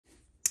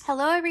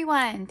Hello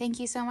everyone! Thank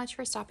you so much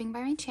for stopping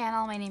by my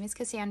channel. My name is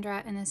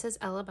Cassandra and this is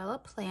Ella Bella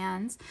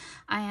Plans.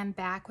 I am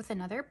back with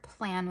another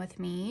plan with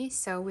me.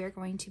 So we're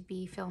going to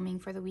be filming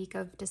for the week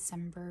of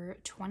December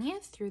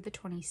 20th through the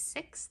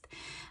 26th.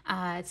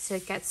 To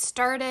get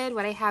started,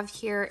 what I have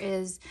here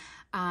is,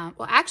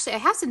 well actually I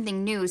have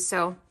something new.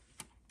 So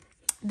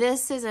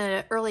this is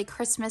an early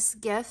Christmas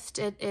gift.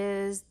 It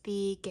is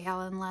the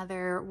gallon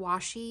leather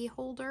washi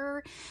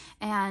holder,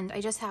 and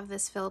I just have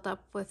this filled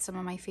up with some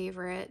of my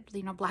favorite,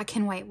 black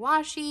and white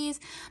washies.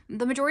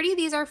 The majority of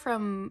these are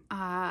from,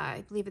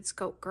 I believe it's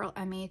Goat Girl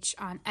MH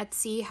on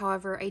Etsy.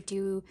 However, I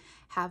do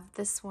have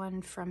this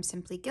one from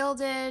Simply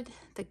Gilded.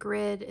 The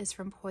grid is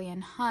from Poi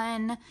and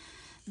Hun.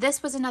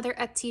 This was another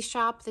Etsy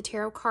shop, the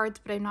tarot cards,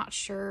 but I'm not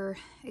sure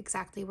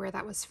exactly where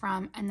that was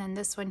from. And then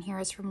this one here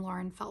is from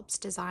Lauren Phelps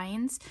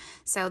Designs.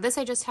 So this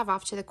I just have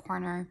off to the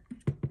corner.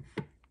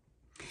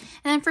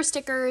 And then for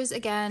stickers,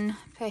 again,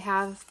 I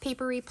have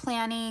Papery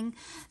Planning.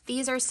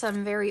 These are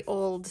some very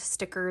old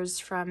stickers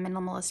from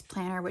Minimalist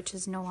Planner, which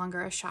is no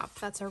longer a shop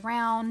that's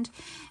around.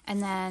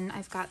 And then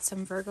I've got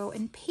some Virgo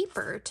and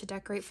paper to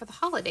decorate for the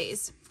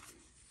holidays.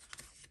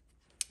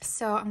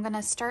 So I'm going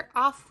to start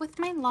off with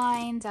my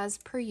lines as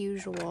per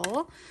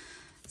usual.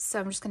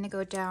 So I'm just going to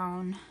go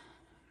down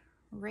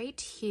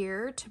right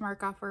here to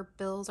mark off where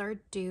bills are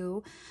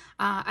due.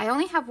 I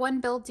only have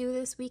one bill due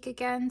this week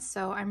again,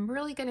 so I'm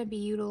really going to be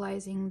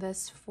utilizing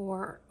this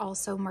for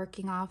also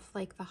marking off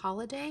like the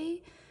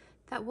holiday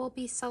that we'll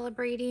be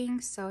celebrating.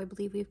 So I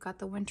believe we've got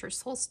the winter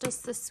solstice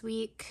this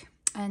week,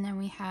 and then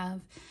we have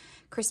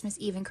Christmas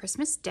Eve and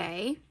Christmas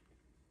Day.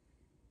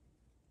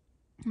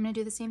 I'm going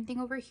to do the same thing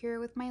over here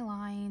with my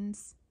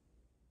lines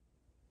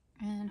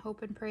and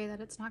hope and pray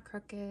that it's not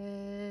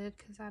crooked,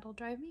 because that'll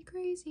drive me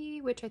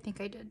crazy, which I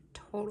think I did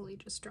totally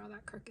just draw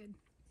that crooked.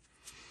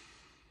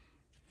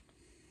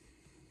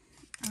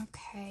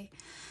 Okay,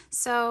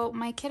 so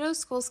my kiddo's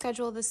school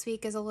schedule this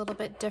week is a little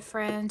bit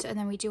different, and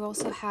then we do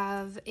also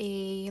have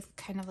a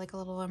kind of like a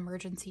little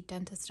emergency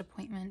dentist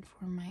appointment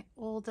for my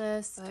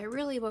oldest. But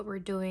really what we're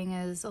doing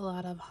is a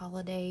lot of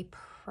holiday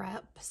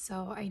prep,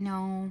 so I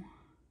know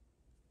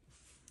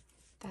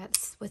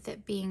that's with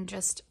it being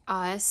just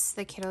us,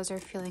 the kiddos are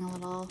feeling a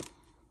little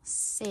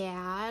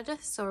sad.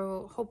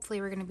 So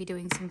hopefully we're going to be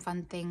doing some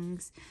fun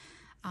things.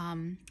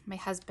 My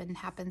husband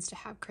happens to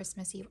have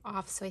Christmas Eve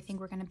off, so I think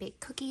we're going to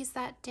bake cookies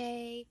that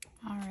day.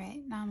 All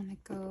right, now I'm going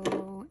to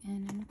go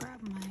in and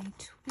grab my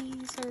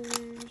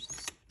tweezers.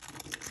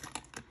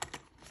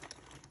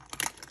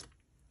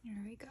 There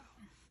we go.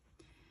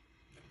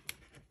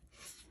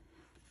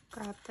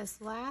 Grab this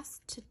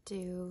last to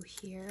do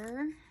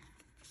here.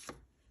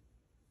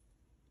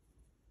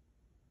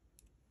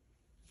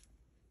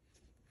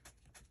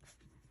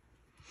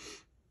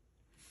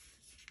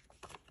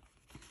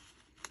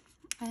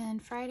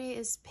 And Friday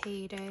is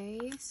payday,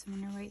 so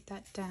I'm gonna write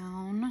that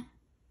down.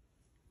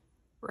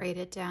 Write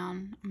it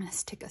down. I'm gonna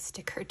stick a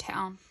sticker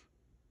down.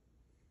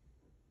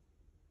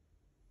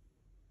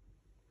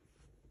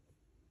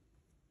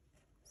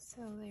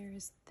 So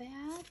there's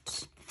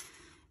that.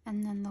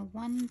 And then the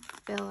one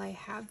bill I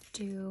have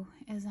due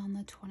is on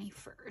the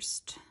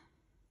 21st.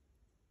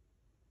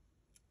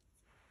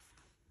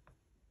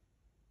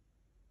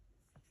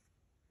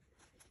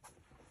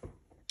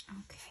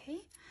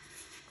 Okay.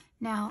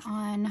 Now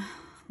on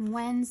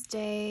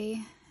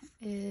Wednesday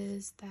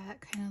is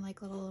that kind of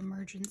like little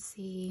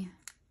emergency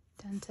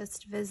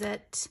dentist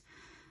visit.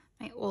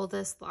 My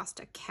oldest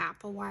lost a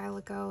cap a while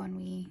ago, and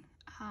we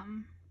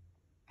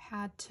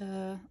had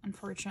to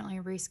unfortunately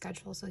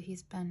reschedule, so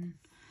he's been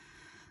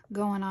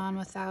going on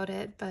without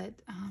it, but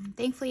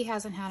thankfully he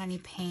hasn't had any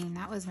pain.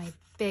 That was my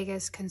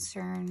biggest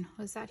concern,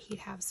 was that he'd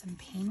have some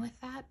pain with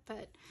that,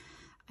 but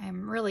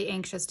I'm really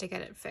anxious to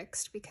get it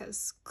fixed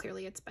because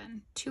clearly it's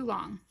been too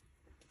long.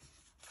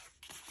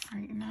 All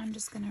right, now I'm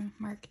just gonna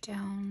mark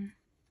down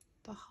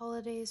the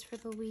holidays for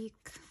the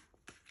week.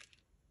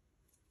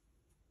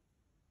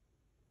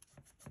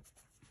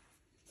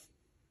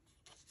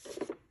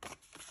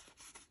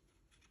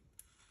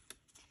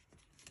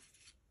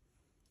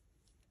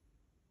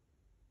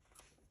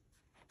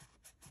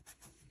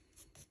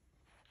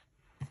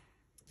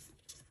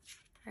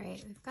 All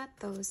right, we've got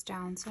those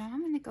down, so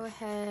I'm gonna go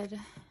ahead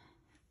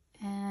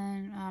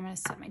and I'm gonna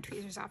set my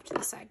tweezers off to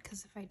the side,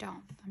 because if I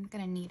don't, I'm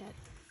gonna need it.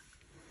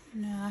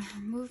 I'm gonna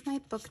remove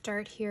my book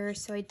dart here.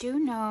 So I do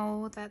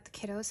know that the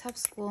kiddos have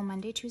school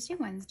Monday, Tuesday,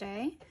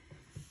 Wednesday.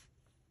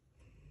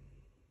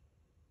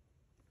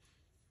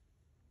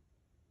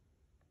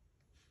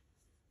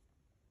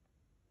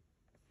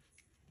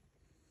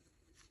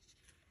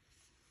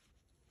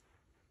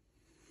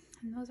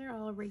 And those are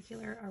all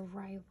regular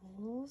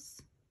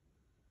arrivals.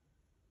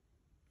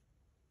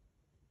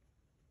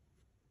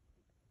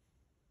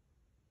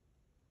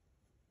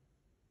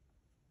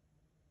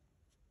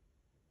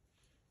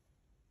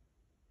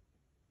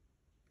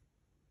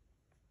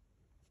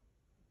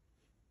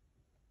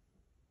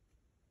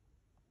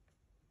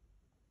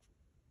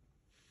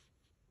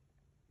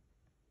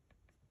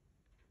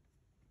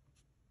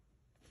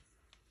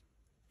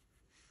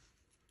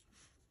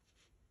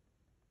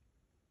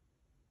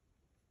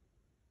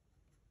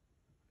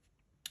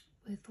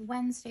 with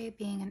Wednesday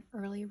being an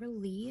early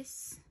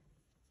release.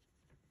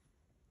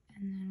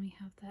 And then we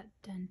have that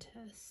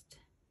dentist.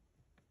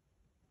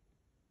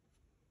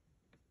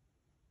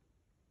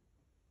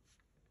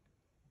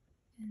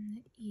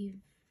 In the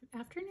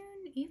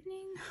afternoon,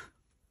 evening?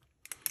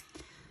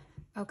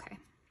 Okay.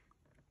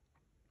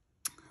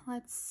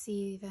 Let's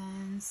see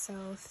then. So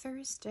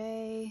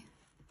Thursday,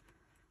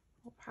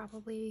 we'll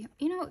probably,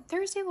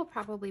 Thursday we'll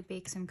probably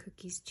bake some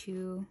cookies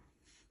too.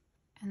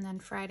 And then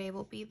Friday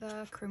will be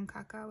the cream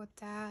caca with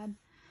Dad.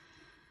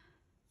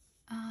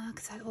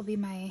 Because that will be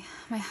my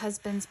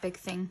husband's big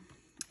thing.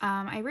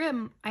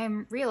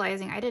 I'm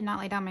realizing I did not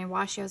lay down my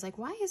washi. I was like,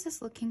 why is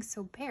this looking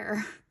so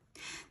bare?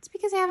 It's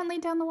because I haven't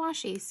laid down the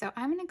washi. So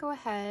I'm going to go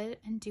ahead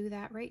and do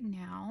that right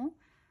now.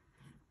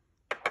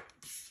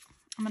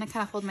 I'm going to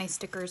kind of hold my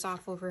stickers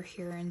off over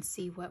here and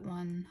see what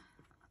one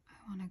I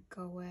want to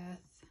go with.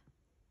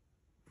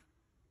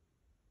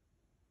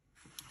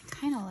 I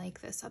kind of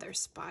like this other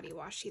spotty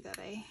washi that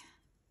I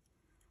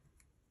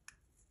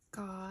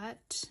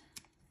got.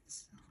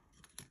 So.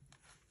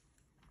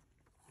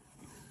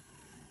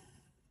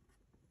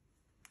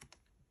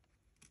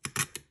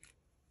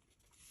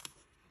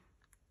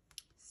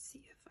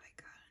 See if I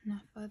got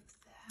enough of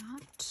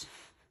that.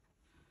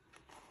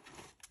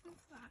 Move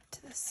that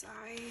to the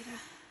side.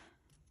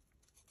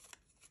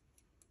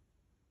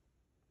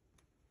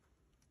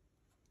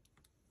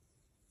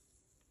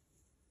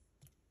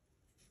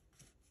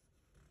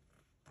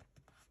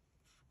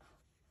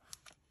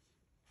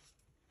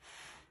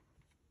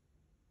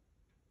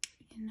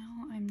 You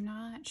know, I'm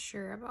not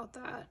sure about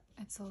that.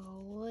 It's a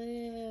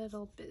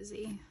little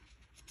busy.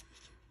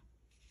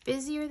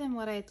 Busier than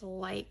what I'd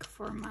like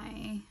for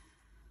my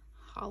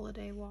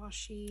holiday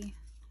washi.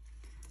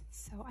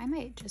 So I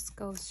might just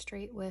go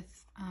straight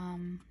with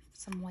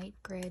some white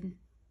grid.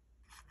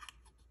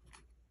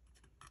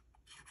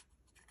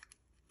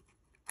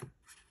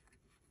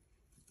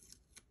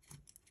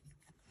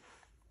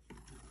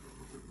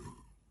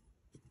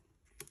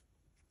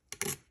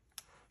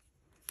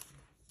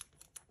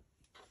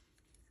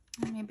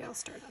 Maybe I'll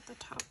start at the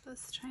top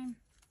this time.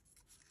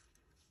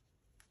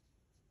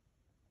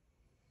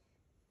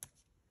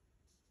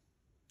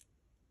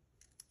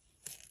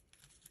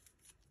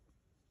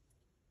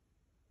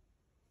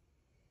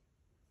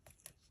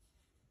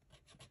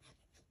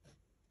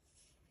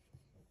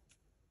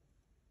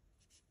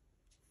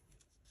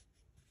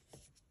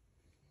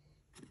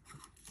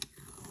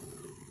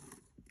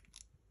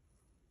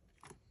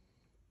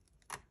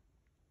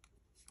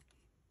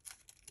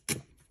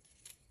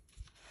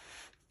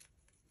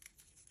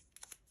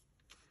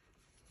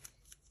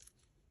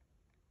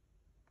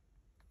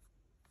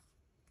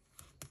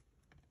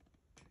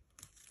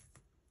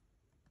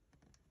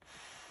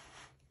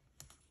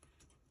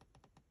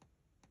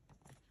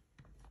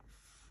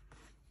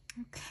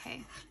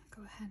 Okay,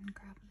 go ahead and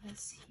grab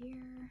this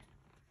here.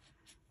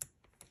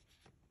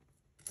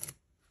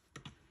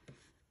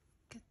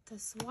 Get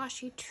this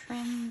washi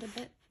trimmed a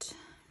bit.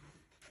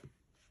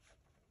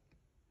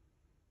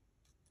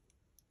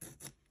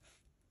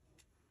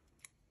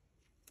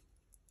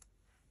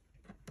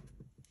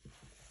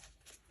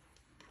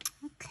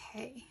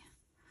 Okay,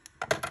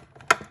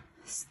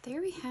 so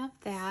there we have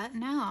that.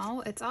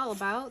 Now it's all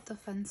about the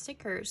fun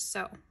stickers.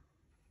 So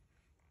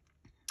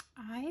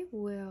I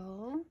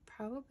will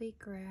probably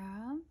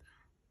grab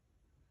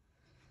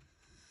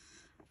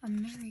a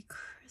Merry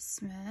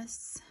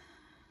Christmas,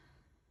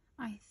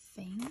 I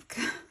think.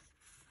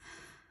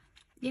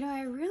 You know,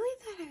 I really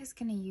thought I was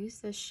going to use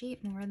this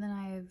sheet more than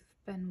I've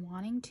been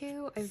wanting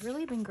to. I've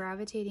really been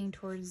gravitating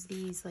towards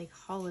these like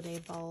holiday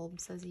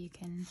bulbs, as you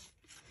can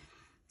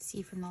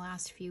see from the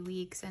last few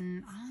weeks.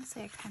 And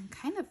honestly, I'm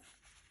kind of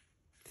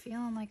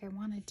feeling like I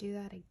want to do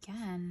that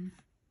again.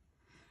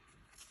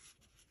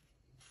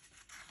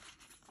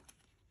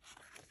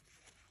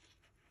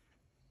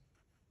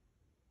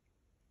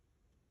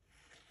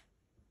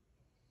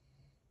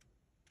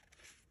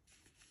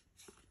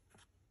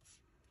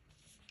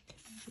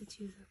 Maybe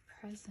do the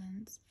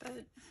presents,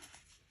 but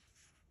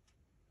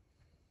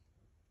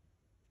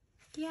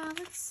yeah,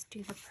 let's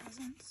do the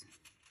presents.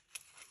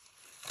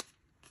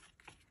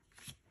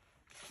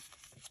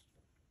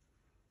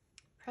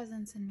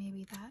 Presents and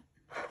maybe that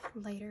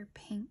lighter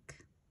pink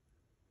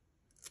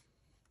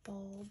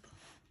bulb.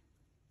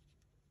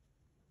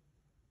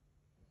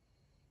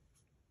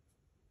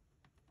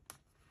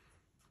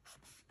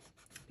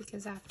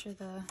 Because after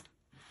the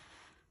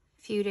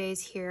few days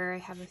here, I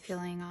have a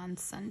feeling on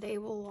Sunday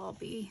we'll all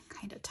be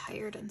kind of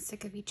tired and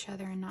sick of each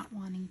other and not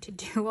wanting to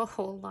do a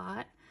whole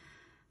lot.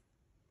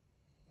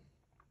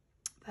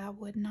 That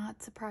would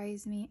not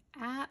surprise me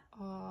at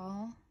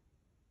all.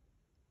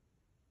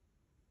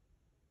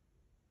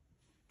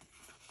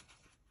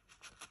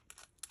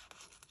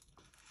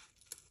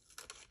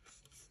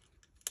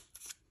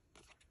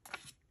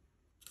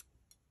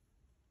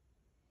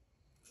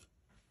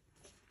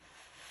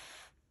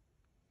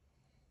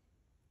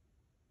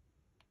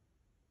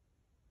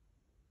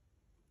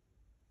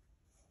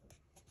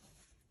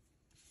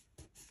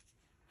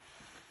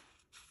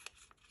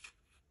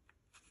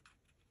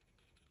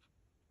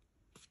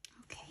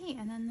 Okay,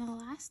 and then the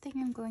last thing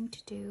I'm going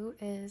to do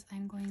is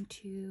I'm going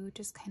to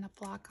just kind of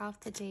block off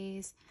the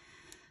days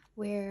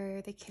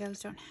where the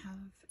kiddos don't have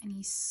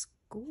any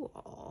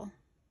school.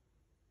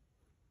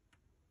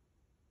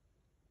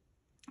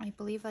 I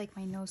believe like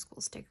my no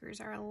school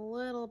stickers are a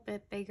little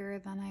bit bigger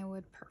than I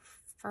would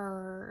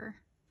prefer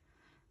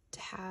to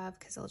have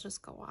because they'll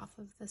just go off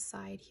of the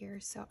side here.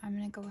 So I'm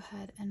going to go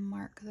ahead and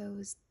mark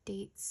those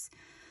dates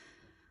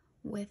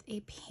with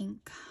a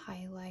pink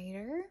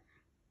highlighter.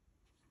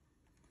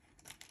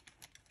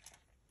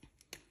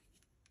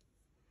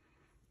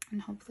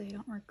 And hopefully I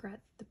don't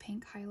regret the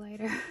pink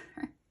highlighter.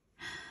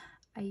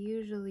 I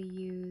usually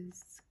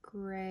use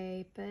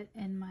gray, but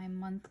in my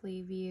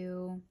monthly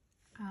view,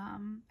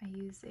 I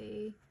use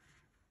a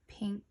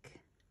pink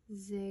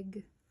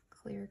zig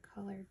clear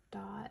colored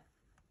dot.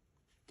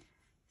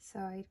 So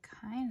I'd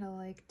kind of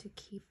like to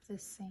keep the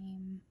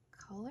same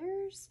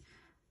colors.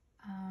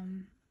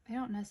 I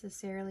don't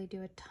necessarily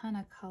do a ton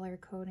of color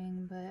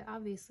coding, but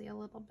obviously a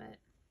little bit.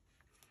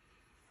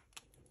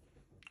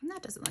 And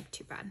that doesn't look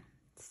too bad.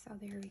 So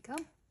there we go.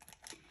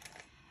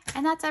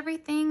 And that's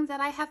everything that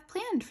I have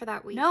planned for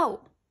that week. No.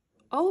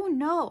 Oh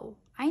no.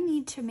 I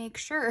need to make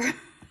sure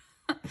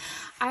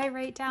I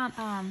write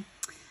down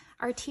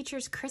our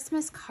teacher's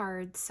Christmas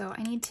cards. So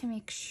I need to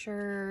make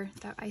sure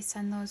that I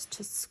send those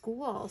to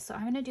school. So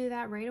I'm going to do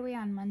that right away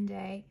on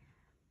Monday.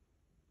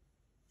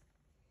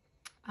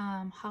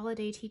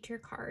 Holiday teacher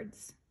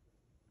cards.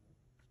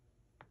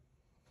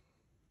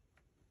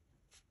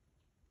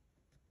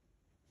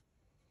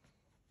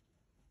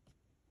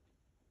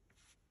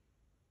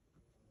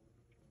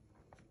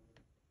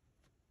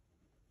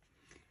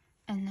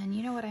 And then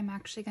you know what I'm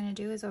actually going to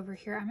do is over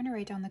here, I'm going to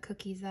write down the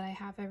cookies that I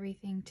have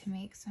everything to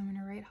make. So I'm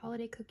going to write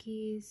holiday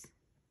cookies.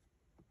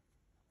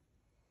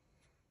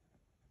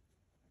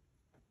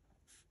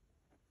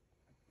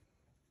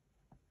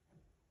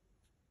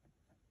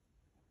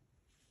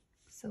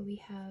 So we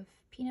have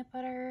peanut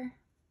butter.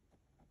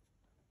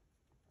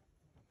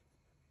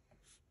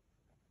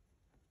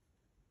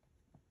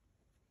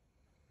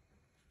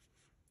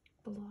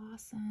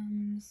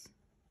 Blossoms.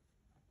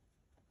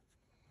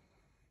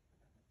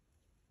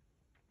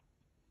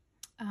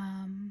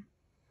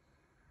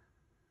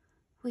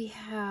 We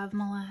have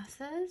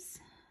molasses.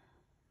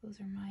 Those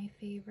are my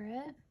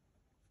favorite.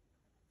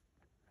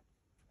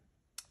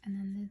 And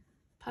then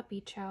the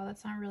puppy chow,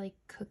 that's not really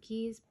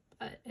cookies,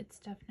 but it's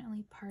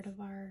definitely part of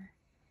our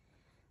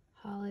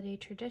holiday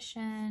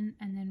tradition.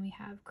 And then we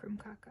have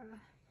krumkaka.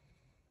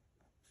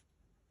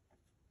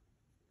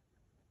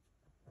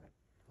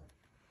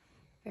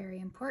 Very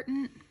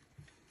important.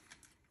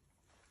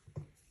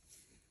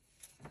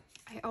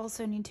 I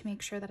also need to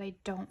make sure that I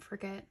don't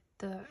forget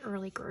the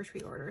early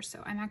grocery order.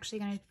 So I'm actually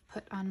going to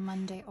put on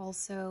Monday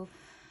also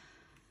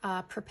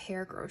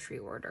prepare grocery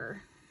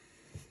order,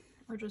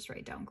 or just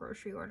write down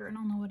grocery order, and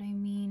I'll know what I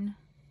mean.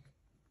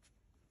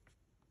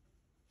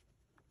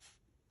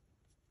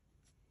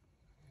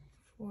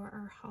 For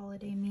our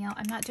holiday meal.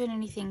 I'm not doing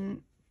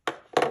anything,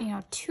 you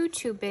know,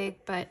 too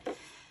big, but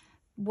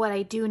what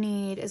I do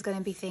need is going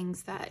to be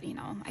things that, you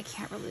know, I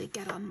can't really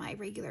get on my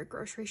regular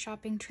grocery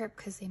shopping trip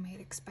because they might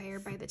expire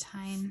by the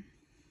time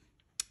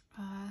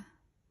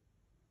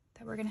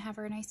that we're going to have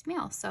our nice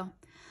meal. So,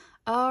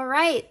 all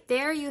right,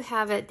 there you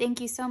have it.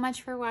 Thank you so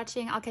much for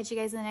watching. I'll catch you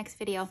guys in the next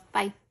video.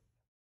 Bye.